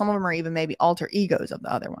separable. Some of them are even maybe alter egos of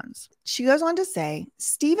the other ones. She goes on to say,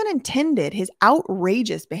 Stephen intended his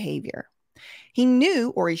outrageous behavior. He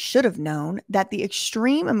knew, or he should have known, that the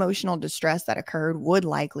extreme emotional distress that occurred would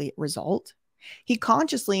likely result. He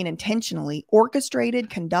consciously and intentionally orchestrated,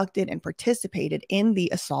 conducted, and participated in the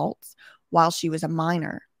assaults while she was a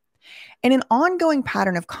minor. In an ongoing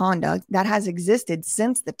pattern of conduct that has existed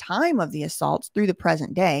since the time of the assaults through the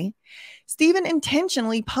present day, Stephen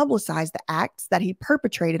intentionally publicized the acts that he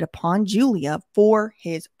perpetrated upon Julia for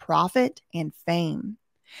his profit and fame.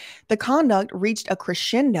 The conduct reached a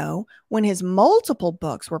crescendo when his multiple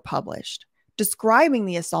books were published, describing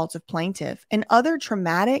the assaults of plaintiff and other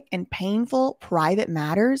traumatic and painful private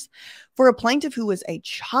matters for a plaintiff who was a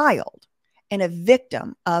child and a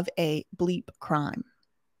victim of a bleep crime.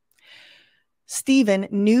 Stephen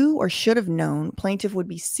knew or should have known plaintiff would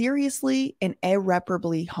be seriously and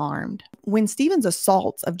irreparably harmed. When Stephen's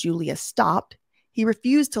assaults of Julia stopped, he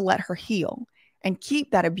refused to let her heal and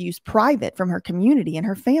keep that abuse private from her community and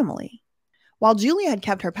her family. While Julia had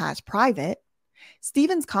kept her past private,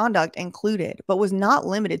 Stephen's conduct included, but was not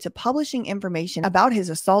limited to, publishing information about his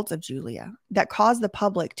assaults of Julia that caused the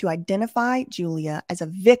public to identify Julia as a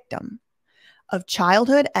victim of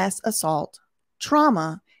childhood assault,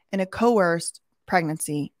 trauma, and a coerced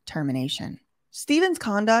pregnancy termination. Stephen's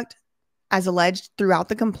conduct, as alleged throughout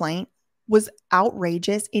the complaint, was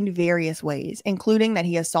outrageous in various ways, including that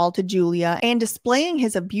he assaulted Julia and displaying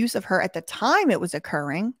his abuse of her at the time it was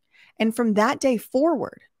occurring, and from that day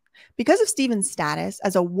forward. Because of Stephen's status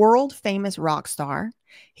as a world-famous rock star,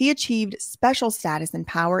 he achieved special status and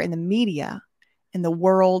power in the media and the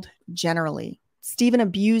world generally. Stephen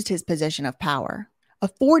abused his position of power,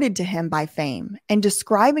 afforded to him by fame, and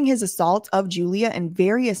describing his assaults of Julia in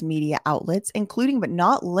various media outlets, including but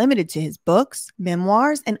not limited to his books,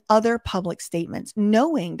 memoirs, and other public statements,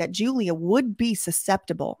 knowing that Julia would be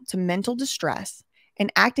susceptible to mental distress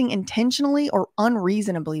and acting intentionally or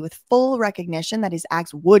unreasonably with full recognition that his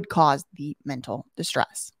acts would cause the mental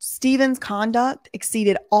distress. Stephen's conduct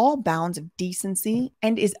exceeded all bounds of decency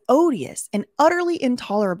and is odious and utterly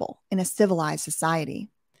intolerable in a civilized society.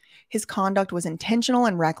 His conduct was intentional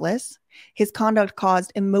and reckless. His conduct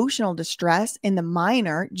caused emotional distress in the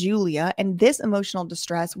minor, Julia, and this emotional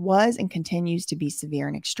distress was and continues to be severe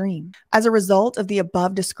and extreme. As a result of the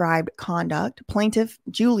above described conduct, plaintiff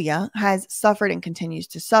Julia has suffered and continues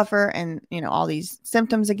to suffer and, all these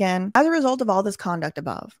symptoms again. As a result of all this conduct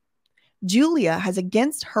above, Julia has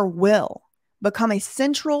against her will become a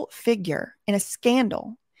central figure in a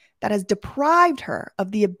scandal that has deprived her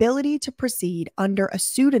of the ability to proceed under a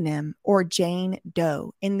pseudonym or Jane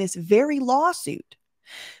Doe in this very lawsuit,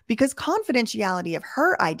 because confidentiality of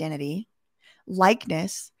her identity,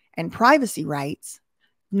 likeness, and privacy rights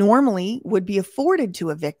normally would be afforded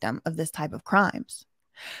to a victim of this type of crimes.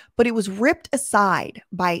 But it was ripped aside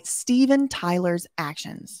by Steven Tyler's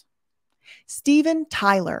actions. Steven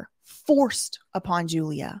Tyler forced upon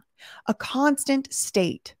Julia a constant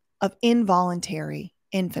state of involuntary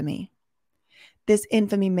infamy. This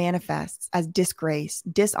infamy manifests as disgrace,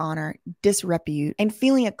 dishonor, disrepute, and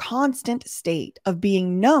feeling a constant state of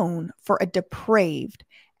being known for a depraved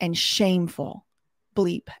and shameful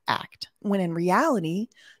bleep act, when in reality,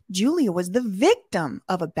 Julia was the victim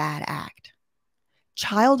of a bad act.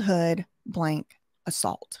 Childhood blank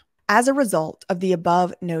assault. As a result of the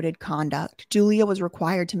above noted conduct, Julia was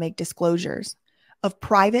required to make disclosures of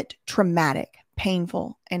private, traumatic,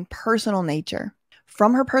 painful, and personal nature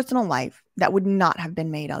from her personal life that would not have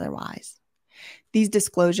been made otherwise. These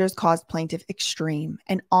disclosures caused plaintiff extreme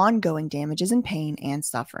and ongoing damages and pain and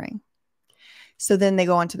suffering. So then they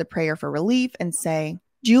go on to the prayer for relief and say,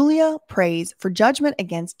 Julia prays for judgment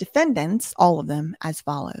against defendants, all of them, as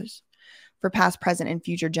follows: for past, present, and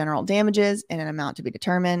future general damages in an amount to be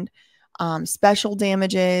determined, special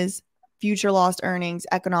damages, future lost earnings,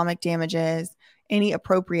 economic damages, any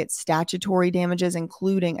appropriate statutory damages,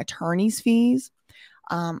 including attorney's fees,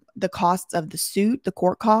 the costs of the suit, the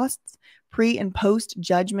court costs, pre and post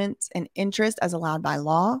judgments and interest as allowed by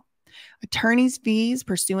law, attorney's fees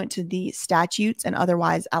pursuant to the statutes and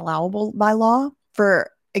otherwise allowable by law,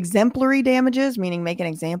 for exemplary damages, meaning make an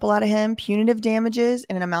example out of him, punitive damages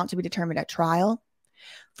in an amount to be determined at trial,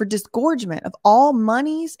 for disgorgement of all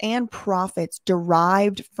monies and profits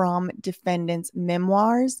derived from defendant's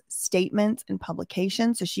memoirs, statements, and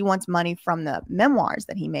publications. So she wants money from the memoirs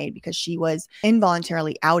that he made because she was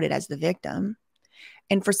involuntarily outed as the victim,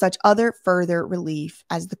 and for such other further relief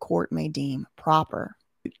as the court may deem proper.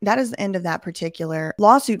 That is the end of that particular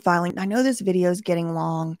lawsuit filing. I know this video is getting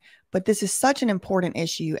long, but this is such an important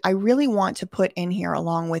issue. I really want to put in here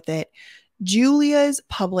along with it Julia's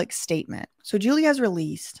public statement. So Julia has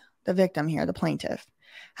released, the victim here, the plaintiff,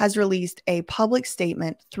 has released a public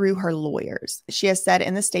statement through her lawyers. She has said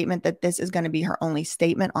in the statement that this is going to be her only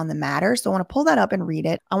statement on the matter. So I want to pull that up and read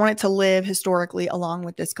it. I want it to live historically along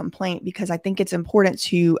with this complaint because I think it's important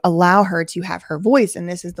to allow her to have her voice. And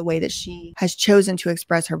this is the way that she has chosen to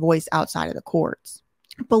express her voice outside of the courts.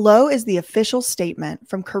 Below is the official statement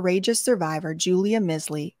from courageous survivor Julia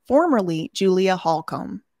Misley, formerly Julia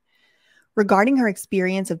Holcomb, regarding her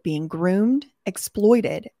experience of being groomed,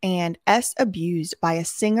 exploited, and abused by a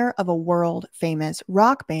singer of a world-famous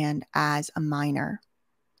rock band as a minor.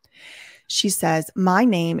 She says, "My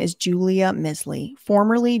name is Julia Misley,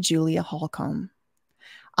 formerly Julia Holcomb.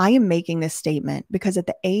 I am making this statement because at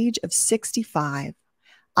the age of 65,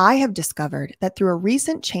 I have discovered that through a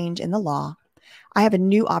recent change in the law, I have a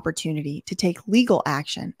new opportunity to take legal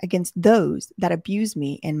action against those that abused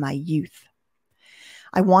me in my youth.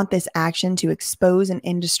 I want this action to expose an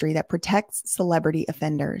industry that protects celebrity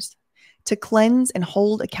offenders, to cleanse and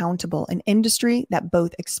hold accountable an industry that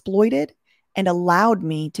both exploited and allowed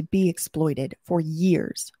me to be exploited for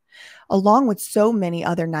years, along with so many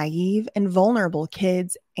other naive and vulnerable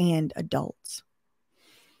kids and adults."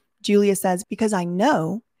 Julia says, "Because I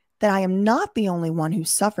know that I am not the only one who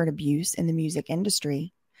suffered abuse in the music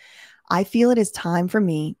industry, I feel it is time for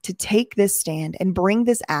me to take this stand and bring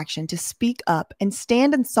this action to speak up and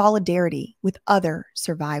stand in solidarity with other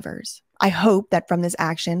survivors. I hope that from this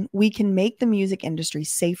action, we can make the music industry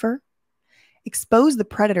safer, expose the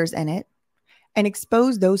predators in it, and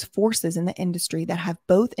expose those forces in the industry that have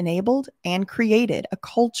both enabled and created a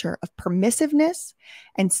culture of permissiveness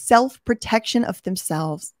and self-protection of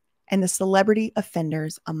themselves and the celebrity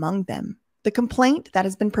offenders among them. The complaint that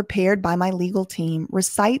has been prepared by my legal team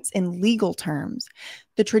recites in legal terms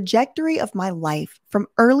the trajectory of my life from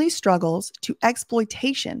early struggles to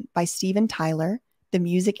exploitation by Steven Tyler, the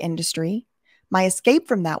music industry, my escape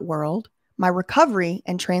from that world, my recovery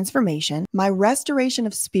and transformation, my restoration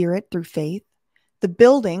of spirit through faith, the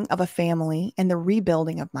building of a family, and the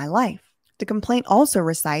rebuilding of my life. The complaint also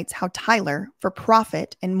recites how Tyler, for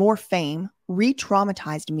profit and more fame,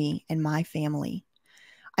 re-traumatized me and my family.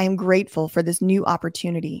 I am grateful for this new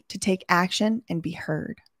opportunity to take action and be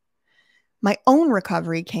heard. My own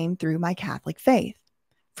recovery came through my Catholic faith.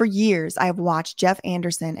 For years, I have watched Jeff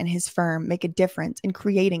Anderson and his firm make a difference in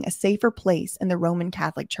creating a safer place in the Roman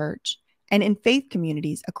Catholic Church and in faith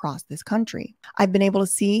communities across this country. I've been able to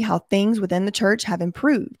see how things within the church have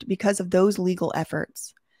improved because of those legal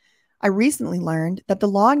efforts. I recently learned that the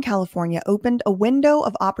law in California opened a window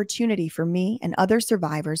of opportunity for me and other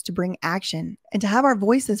survivors to bring action and to have our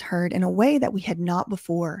voices heard in a way that we had not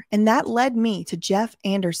before. And that led me to Jeff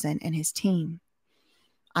Anderson and his team.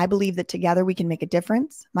 I believe that together we can make a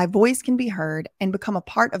difference, my voice can be heard, and become a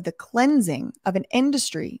part of the cleansing of an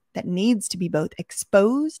industry that needs to be both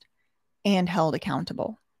exposed and held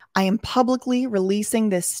accountable. I am publicly releasing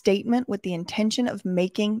this statement with the intention of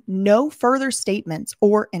making no further statements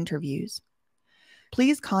or interviews.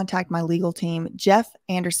 Please contact my legal team, Jeff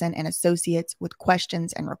Anderson and Associates, with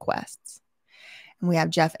questions and requests. And we have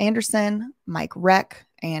Jeff Anderson, Mike Reck,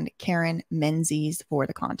 and Karen Menzies for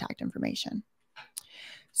the contact information.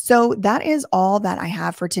 So that is all that I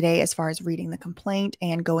have for today as far as reading the complaint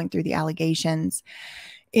and going through the allegations.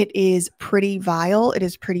 It is pretty vile. It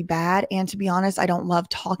is pretty bad. And to be honest, I don't love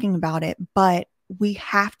talking about it, but we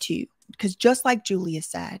have to, because just like Julia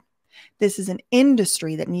said, this is an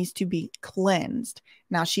industry that needs to be cleansed.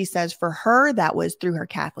 Now, she says for her, that was through her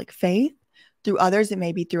Catholic faith. Through others, it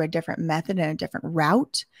may be through a different method and a different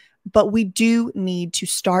route. But we do need to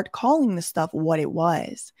start calling this stuff what it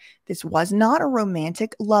was. This was not a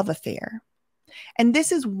romantic love affair. And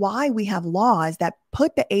this is why we have laws that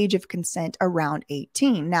put the age of consent around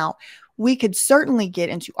 18. Now, we could certainly get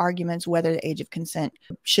into arguments whether the age of consent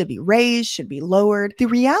should be raised, should be lowered. The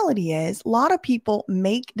reality is a lot of people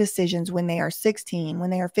make decisions when they are 16, when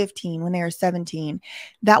they are 15, when they are 17,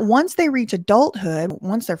 that once they reach adulthood,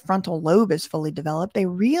 once their frontal lobe is fully developed, they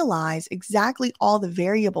realize exactly all the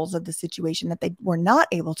variables of the situation that they were not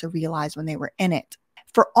able to realize when they were in it.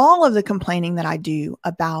 For all of the complaining that I do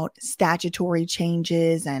about statutory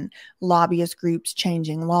changes and lobbyist groups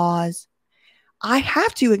changing laws, I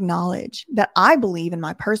have to acknowledge that I believe, in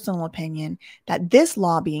my personal opinion, that this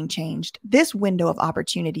law being changed, this window of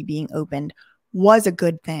opportunity being opened, was a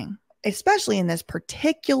good thing, especially in this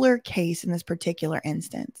particular case, in this particular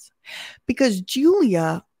instance, because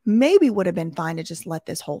Julia maybe would have been fine to just let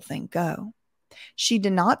this whole thing go. She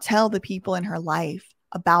did not tell the people in her life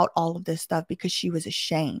about all of this stuff because she was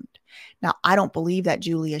ashamed. Now, I don't believe that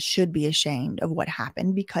Julia should be ashamed of what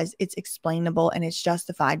happened because it's explainable and it's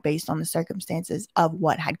justified based on the circumstances of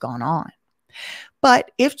what had gone on.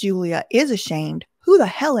 But if Julia is ashamed, who the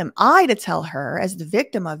hell am I to tell her as the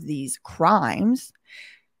victim of these crimes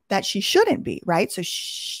that she shouldn't be, right? So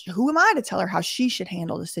who am I to tell her how she should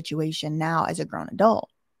handle the situation now as a grown adult?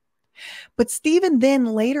 But Steven then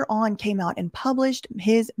later on came out and published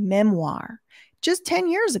his memoir just 10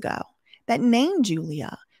 years ago that named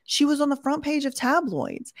Julia. She was on the front page of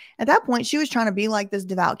tabloids. At that point, she was trying to be like this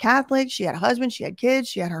devout Catholic. She had a husband, she had kids,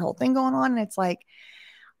 she had her whole thing going on. And it's like,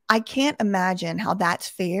 I can't imagine how that's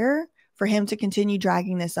fair for him to continue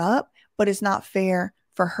dragging this up, but it's not fair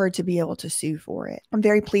for her to be able to sue for it. I'm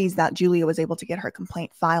very pleased that Julia was able to get her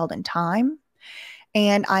complaint filed in time.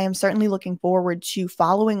 And I am certainly looking forward to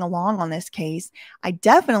following along on this case. I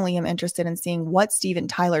definitely am interested in seeing what Steven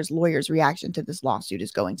Tyler's lawyer's reaction to this lawsuit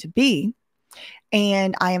is going to be.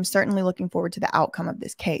 And I am certainly looking forward to the outcome of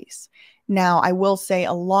this case. Now, I will say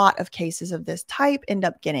a lot of cases of this type end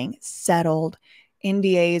up getting settled.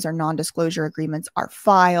 NDAs or non-disclosure agreements are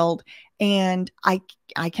filed. And I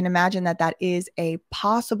can imagine that that is a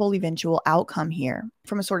possible eventual outcome here.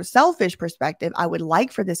 From a sort of selfish perspective, I would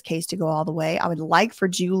like for this case to go all the way. I would like for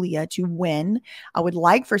Julia to win. I would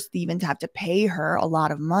like for Steven to have to pay her a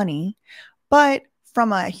lot of money. But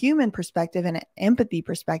from a human perspective and an empathy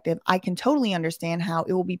perspective, I can totally understand how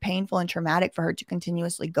it will be painful and traumatic for her to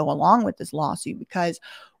continuously go along with this lawsuit, because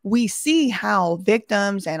we see how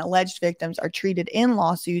victims and alleged victims are treated in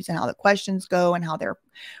lawsuits and how the questions go and how they're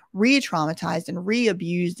re-traumatized and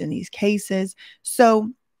re-abused in these cases.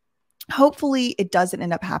 So Hopefully it doesn't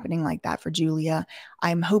end up happening like that for Julia.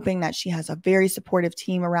 I'm hoping that she has a very supportive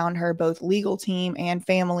team around her, both legal team and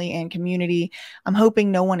family and community. I'm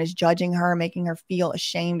hoping no one is judging her, making her feel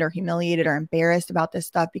ashamed or humiliated or embarrassed about this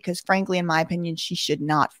stuff, because frankly, in my opinion, she should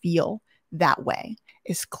not feel that way.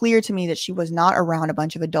 It's clear to me that she was not around a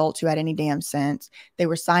bunch of adults who had any damn sense. They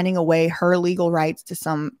were signing away her legal rights to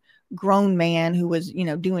some grown man who was,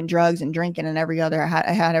 doing drugs and drinking and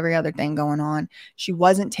had every other thing going on. She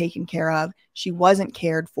wasn't taken care of. She wasn't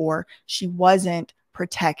cared for. She wasn't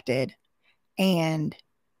protected. And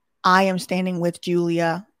I am standing with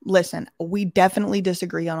Julia. Listen, we definitely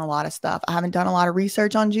disagree on a lot of stuff. I haven't done a lot of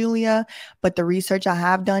research on Julia, but the research I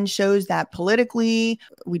have done shows that politically,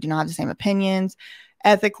 we do not have the same opinions.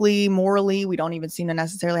 Ethically, morally, we don't even seem to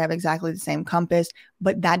necessarily have exactly the same compass,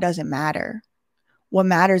 but that doesn't matter. What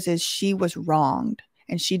matters is she was wronged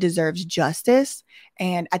and she deserves justice.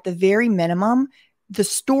 And at the very minimum, the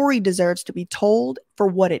story deserves to be told for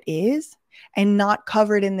what it is and not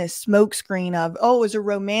covered in this smokescreen of, oh, it was a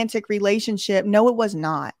romantic relationship. No, it was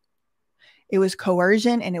not. It was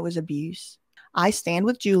coercion and it was abuse. I stand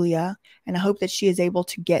with Julia, and I hope that she is able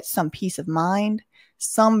to get some peace of mind,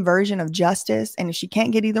 some version of justice. And if she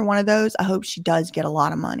can't get either one of those, I hope she does get a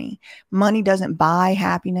lot of money. Money doesn't buy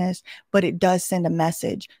happiness, but it does send a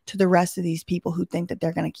message to the rest of these people who think that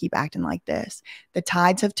they're going to keep acting like this. The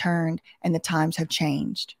tides have turned and the times have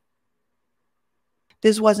changed.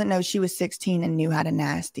 This wasn't no, she was 16 and knew how to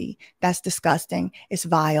nasty. That's disgusting. It's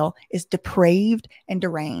vile. It's depraved and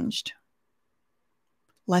deranged.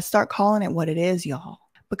 Let's start calling it what it is, y'all.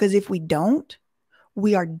 Because if we don't,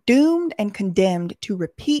 we are doomed and condemned to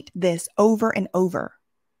repeat this over and over.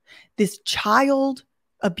 This child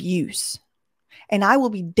abuse. And I will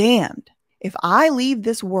be damned if I leave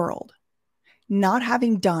this world not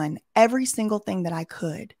having done every single thing that I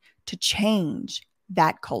could to change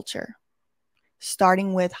that culture,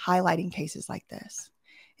 starting with highlighting cases like this.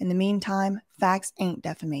 In the meantime, facts ain't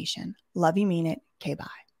defamation. Love you, mean it. Okay, bye.